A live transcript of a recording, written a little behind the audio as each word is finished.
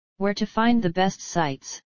Where to find the best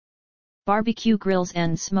sites. Barbecue grills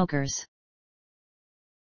and smokers.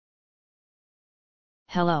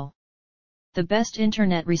 Hello. The best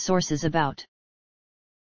internet resources about.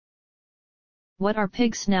 What are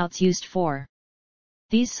pig snouts used for?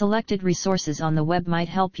 These selected resources on the web might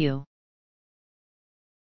help you.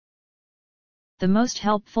 The most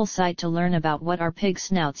helpful site to learn about what are pig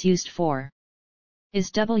snouts used for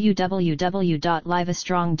is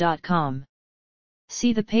www.liveastrong.com.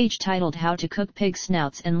 See the page titled How to Cook Pig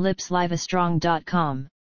Snouts and Lips liveastrong.com.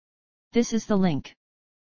 This is the link.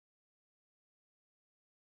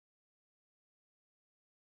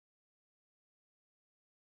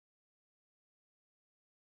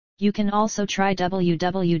 You can also try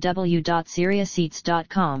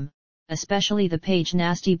www.seriouseats.com, especially the page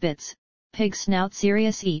Nasty Bits, Pig Snout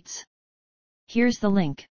Serious Eats. Here's the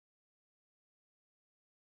link.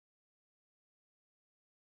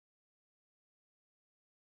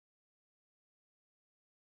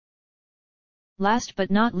 Last but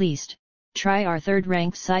not least, try our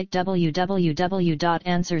third-ranked site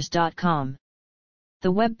www.answers.com.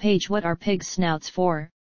 The web page What are pig snouts for?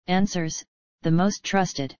 Answers, the most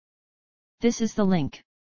trusted. This is the link.